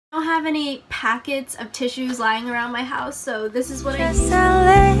have any packets of tissues lying around my house, so this is what I use. Just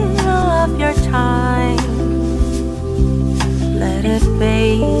a little of your time, let it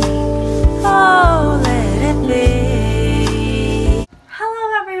be, oh let it be.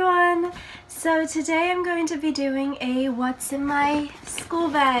 Hello everyone! So today I'm going to be doing a what's in my school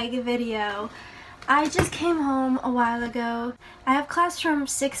bag video. I just came home a while ago. I have class from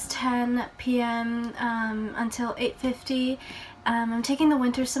 6:10 p.m. Until 8:50. I'm taking the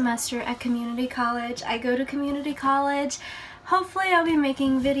winter semester at community college. I go to community college. Hopefully I'll be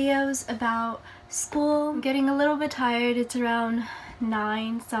making videos about school. I'm getting a little bit tired. It's around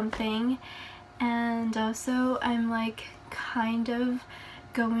 9 something. And also I'm like kind of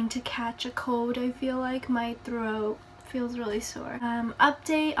going to catch a cold. I feel like my throat feels really sore.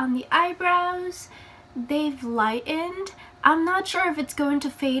 Update on the eyebrows. They've lightened. I'm not sure if it's going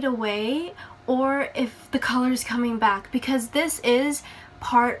to fade away or if the color is coming back, because this is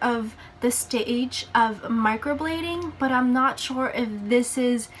part of the stage of microblading, but I'm not sure if this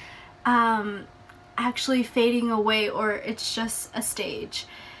is actually fading away or it's just a stage.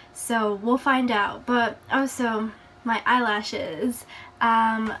 So we'll find out. But also my eyelashes,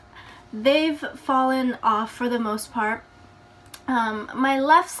 they've fallen off for the most part. My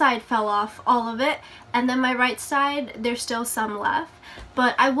left side fell off, all of it, and then my right side, there's still some left,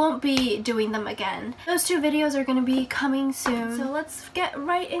 but I won't be doing them again. Those two videos are going to be coming soon. So let's get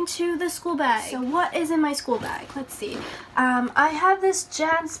right into the school bag. So what is in my school bag? Let's see. I have this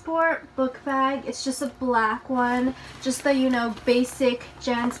JanSport book bag. It's just a black one, just the, you know, basic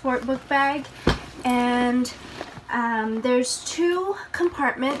JanSport book bag. And there's 2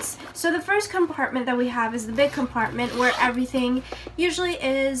 compartments. So the first compartment that we have is the big compartment where everything usually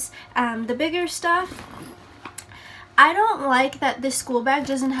is, the bigger stuff. I don't like that this school bag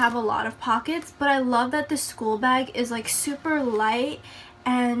doesn't have a lot of pockets, but I love that the school bag is like super light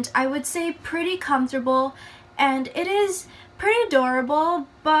and I would say pretty comfortable, and it is pretty durable,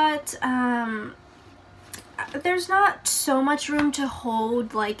 but there's not so much room to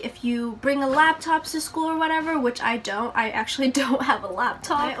hold, like if you bring a laptop to school or whatever, which I don't. I actually don't have a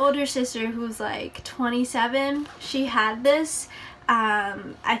laptop. My older sister, who's like 27, she had this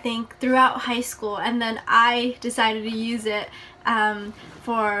I think throughout high school, and then I decided to use it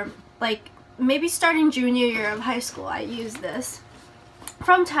for like maybe starting junior year of high school. I use this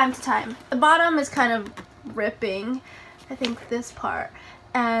from time to time. The bottom is kind of ripping, I think this part,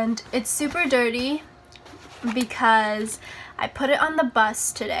 and it's super dirty because I put it on the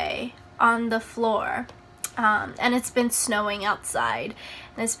bus today on the floor, and it's been snowing outside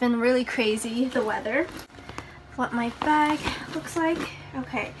and it's been really crazy, the weather. What my bag looks like.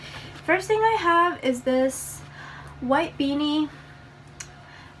 Okay, first thing I have is this white beanie.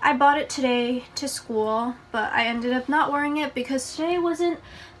 I bought it today to school, but I ended up not wearing it because today wasn't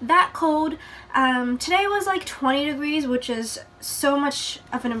that cold. Today was like 20 degrees, which is so much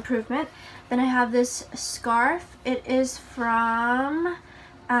of an improvement. Then I have this scarf. It is from,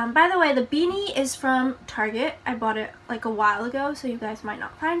 by the way, the beanie is from Target. I bought it like a while ago, so you guys might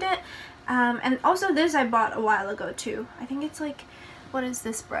not find it. And also this I bought a while ago too. I think it's like, what is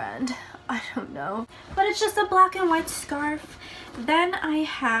this brand? I don't know. But it's just a black and white scarf. Then I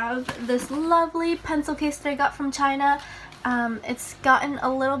have this lovely pencil case that I got from China. It's gotten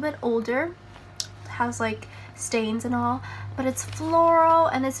a little bit older. It has like stains and all, but it's floral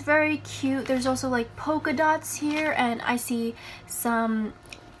and it's very cute. There's also like polka dots here, and I see some,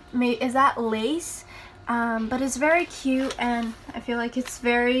 is that lace? But it's very cute, and I feel like it's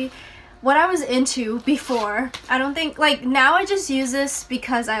very what I was into before. I don't think, like, now I just use this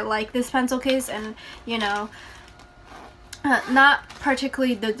because I like this pencil case, and you know, not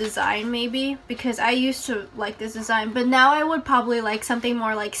particularly the design maybe, because I used to like this design, but now I would probably like something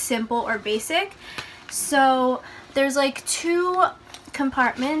more like simple or basic. So there's like 2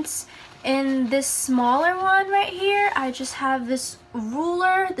 compartments. In this smaller one right here, I just have this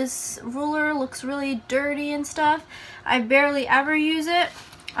ruler. This ruler looks really dirty and stuff. I barely ever use it.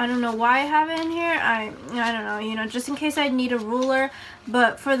 I don't know why I have it in here. I don't know, you know, just in case I need a ruler,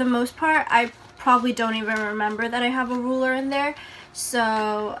 but for the most part I probably don't even remember that I have a ruler in there.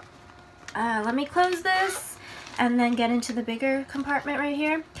 So let me close this and then get into the bigger compartment right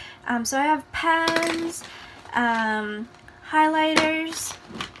here. So I have pens, highlighters,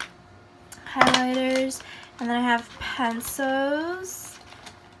 and then I have pencils.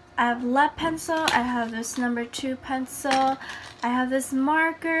 I have lead pencil, I have this number 2 pencil, I have this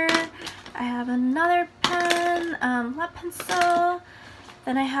marker, I have another pen, lead pencil,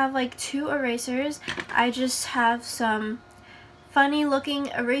 then I have like 2 erasers. I just have some funny looking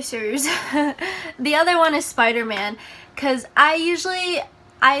erasers. The other one is Spider-Man, because I usually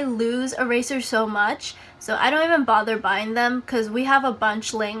I lose erasers so much, so I don't even bother buying them because we have a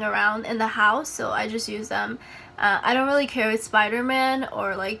bunch laying around in the house, so I just use them. I don't really care with Spider-Man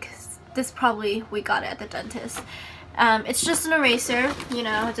or like this, probably we got it at the dentist. It's just an eraser, you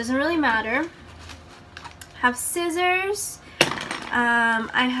know, it doesn't really matter. Have scissors.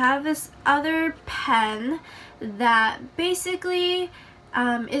 I have this other pen that basically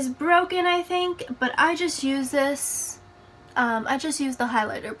is broken, I think, but I just use this. I just use the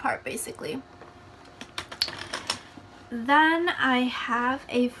highlighter part basically. Then I have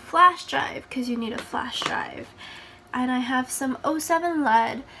a flash drive because you need a flash drive, and I have some 07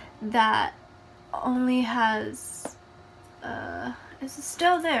 lead that only has is it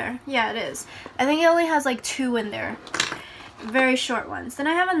still there? Yeah, it is. I think it only has like 2 in there, very short ones. Then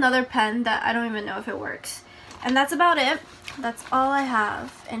I have another pen that I don't even know if it works, and that's about it. That's all I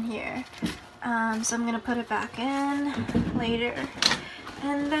have in here. So I'm gonna put it back in later.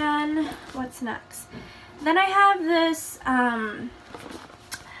 And then what's next? Then I have this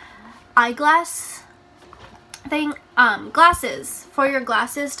eyeglass thing, glasses, for your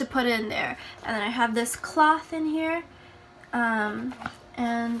glasses to put in there. And then I have this cloth in here,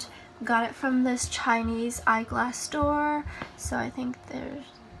 and got it from this Chinese eyeglass store, so I think there's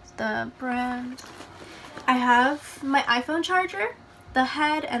the brand. I have my iPhone charger, the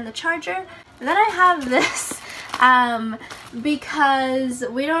head and the charger. And then I have this because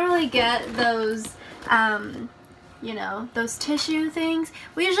we don't really get those you know, those tissue things.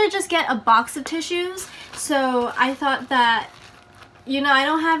 We usually just get a box of tissues, so I thought that, you know, I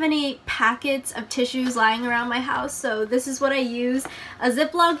don't have any packets of tissues lying around my house, so this is what I use, a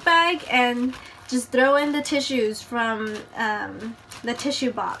Ziploc bag, and just throw in the tissues from the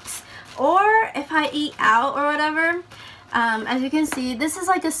tissue box. Or if I eat out or whatever, as you can see, this is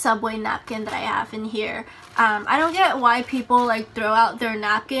like a Subway napkin that I have in here. I don't get why people like throw out their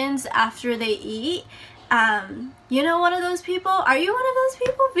napkins after they eat. You know, one of those people? Are you one of those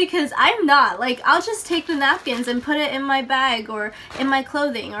people? Because I'm not. Like, I'll just take the napkins and put it in my bag or in my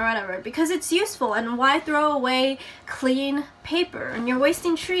clothing or whatever, because it's useful, and why throw away clean paper, and you're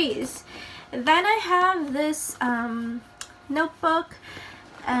wasting trees. Then I have this notebook,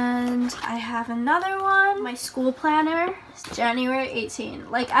 and I have another one, my school planner. It's January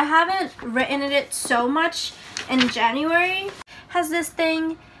 18. Like, I haven't written in it so much in January. Has this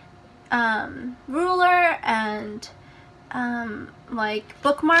thing, ruler and like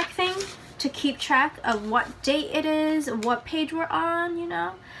bookmark thing to keep track of what date it is, what page we're on, you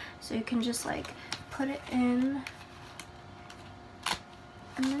know, so you can just like put it in,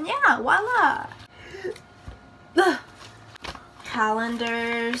 and then yeah, voila. Ugh.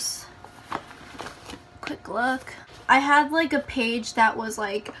 Calendars, quick look. I had like a page that was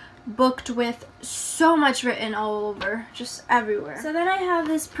like booked with so much written all over, just everywhere. So then I have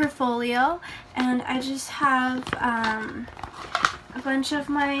this portfolio, and I just have a bunch of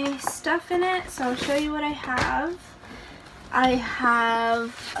my stuff in it, so I'll show you what I have. I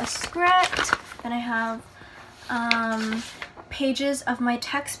have a script, and I have pages of my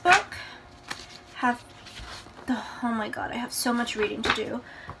textbook. Oh my god, I have so much reading to do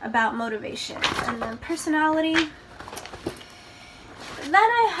about motivation. And then personality. Then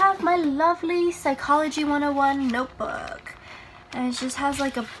I have my lovely Psychology 101 notebook, and it just has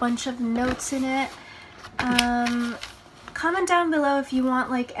like a bunch of notes in it. Comment down below if you want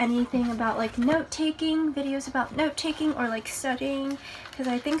like anything about like note-taking, videos about note-taking or like studying, because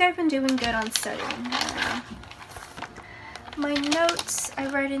I think I've been doing good on studying. I don't know. My notes, I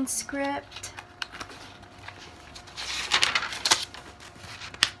write in script.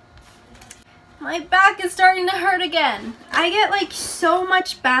 My back is starting to hurt again. I get like so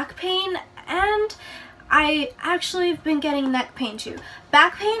much back pain, and I actually have been getting neck pain too.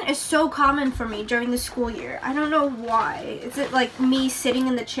 Back pain is so common for me during the school year. I don't know why. Is it like me sitting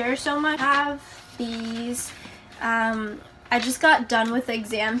in the chair so much? I have these. I just got done with the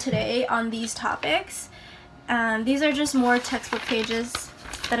exam today on these topics. These are just more textbook pages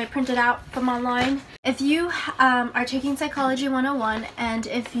that I printed out from online. If you are taking Psychology 101, and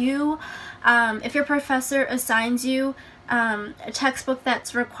if your professor assigns you a textbook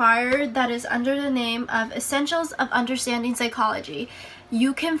that's required that is under the name of Essentials of Understanding Psychology,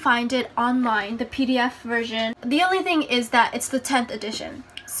 you can find it online, the PDF version. The only thing is that it's the 10th edition,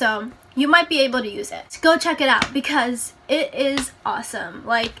 so you might be able to use it. Go check it out because it is awesome.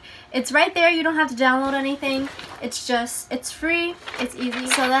 Like, it's right there, you don't have to download anything. It's free, it's easy.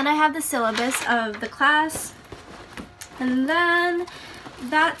 So then I have the syllabus of the class, and then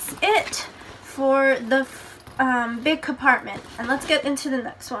that's it for the big compartment. And let's get into the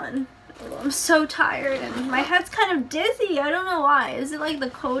next one. Oh, I'm so tired and my head's kind of dizzy. I don't know why. Is it like the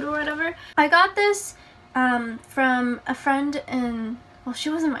cold or whatever? I got this from a friend in, well, she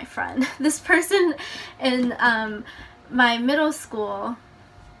wasn't my friend. This person in my middle school.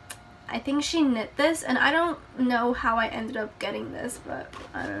 I think she knit this, and I don't know how I ended up getting this, but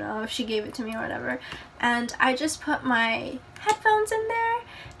I don't know if she gave it to me or whatever. And I just put my headphones in there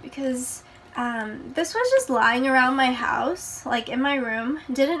because this was just lying around my house, like in my room.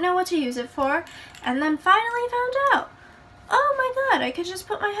 Didn't know what to use it for, and then finally found out, oh my god, I could just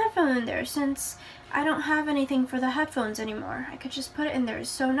put my headphone in there since I don't have anything for the headphones anymore. I could just put it in there. It's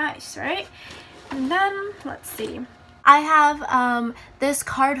so nice, right? And then, let's see. I have this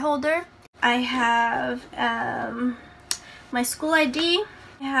card holder. I have my school ID.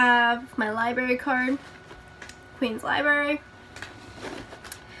 I have my library card, Queen's Library.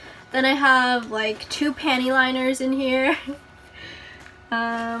 Then I have like 2 panty liners in here.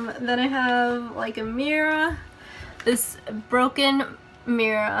 Then I have like a mirror, this broken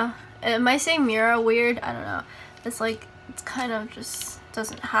mirror. Am I saying mirror weird? I don't know. It's like, it's kind of just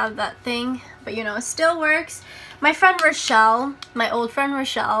doesn't have that thing, but you know, it still works. My friend Rochelle, my old friend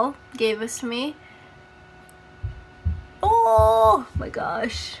Rochelle, gave this to me. Oh my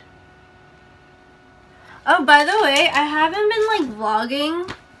gosh. Oh, by the way, I haven't been like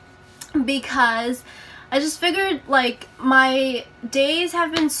vlogging because I just figured like my days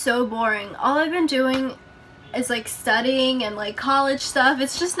have been so boring. All I've been doing is like studying and like college stuff.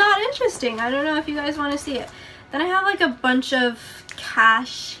 It's just not interesting. I don't know if you guys want to see it. Then I have like a bunch of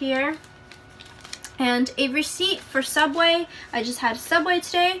cash here and a receipt for Subway. I just had Subway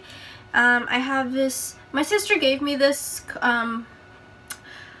today. I have this, my sister gave me this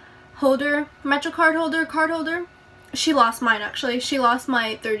holder, MetroCard card holder. She lost mine actually. She lost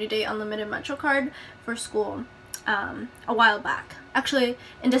my 30-day unlimited MetroCard for school a while back. Actually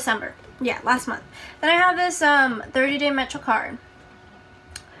in December. Yeah, last month. Then I have this 30-day MetroCard.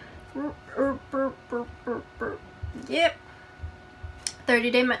 Yep.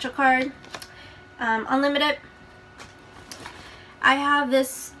 30-day MetroCard. Unlimited. I have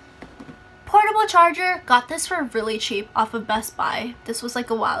this portable charger. Got this for really cheap off of Best Buy. This was like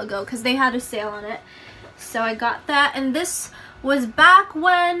a while ago because they had a sale on it. So I got that, and this was back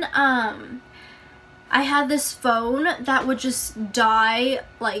when I had this phone that would just die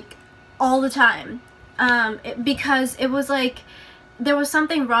like all the time because it was like there was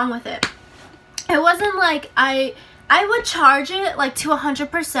something wrong with it. It wasn't like I would charge it like to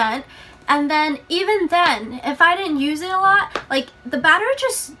 100%, and then even then if I didn't use it a lot, like the battery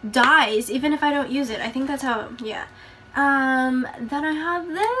just dies even if I don't use it. I think that's how, yeah. Then I have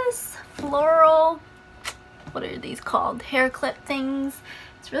this floral, what are these called, hair clip things.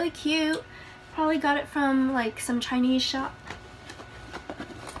 It's really cute. Probably got it from like some Chinese shop.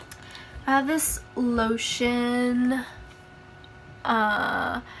 I have this lotion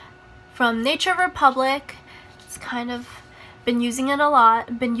from Nature Republic. It's kind of been using it a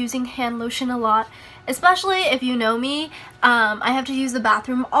lot. Been using hand lotion a lot, especially if you know me. I have to use the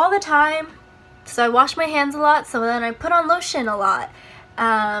bathroom all the time, so I wash my hands a lot, so then I put on lotion a lot.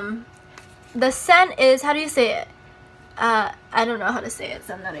 The scent is, how do you say it? I don't know how to say it,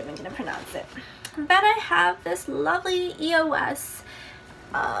 so I'm not even gonna pronounce it. Then I have this lovely EOS.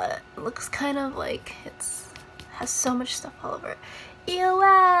 It looks kind of like has so much stuff all over it.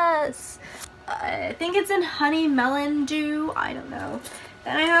 EOS! I think it's in honey melon dew. I don't know.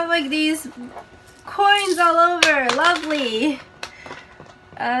 Then I have like these coins all over. Lovely!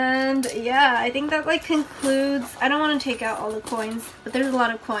 And yeah, I think that like concludes. I don't want to take out all the coins, but there's a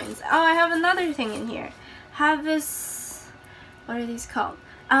lot of coins. Oh, I have another thing in here. Have this, what are these called?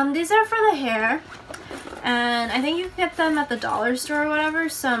 These are for the hair, and I think you can get them at the dollar store or whatever,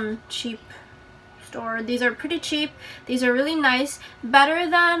 some cheap store. These are pretty cheap. These are really nice, better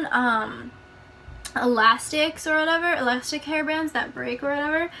than elastics or whatever, elastic hairbands that break or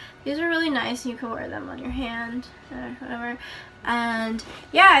whatever. These are really nice. You can wear them on your hand or whatever. And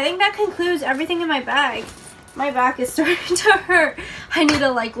yeah, I think that concludes everything in my bag. My back is starting to hurt. I need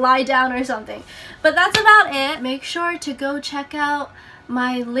to like lie down or something. But that's about it. Make sure to go check out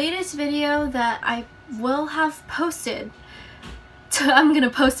my latest video that I will have posted. I'm gonna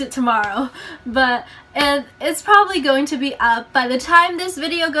post it tomorrow, but it's probably going to be up by the time this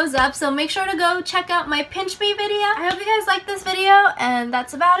video goes up, so make sure to go check out my Pinch Me video. I hope you guys like this video, and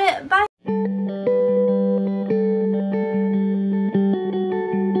that's about it. Bye!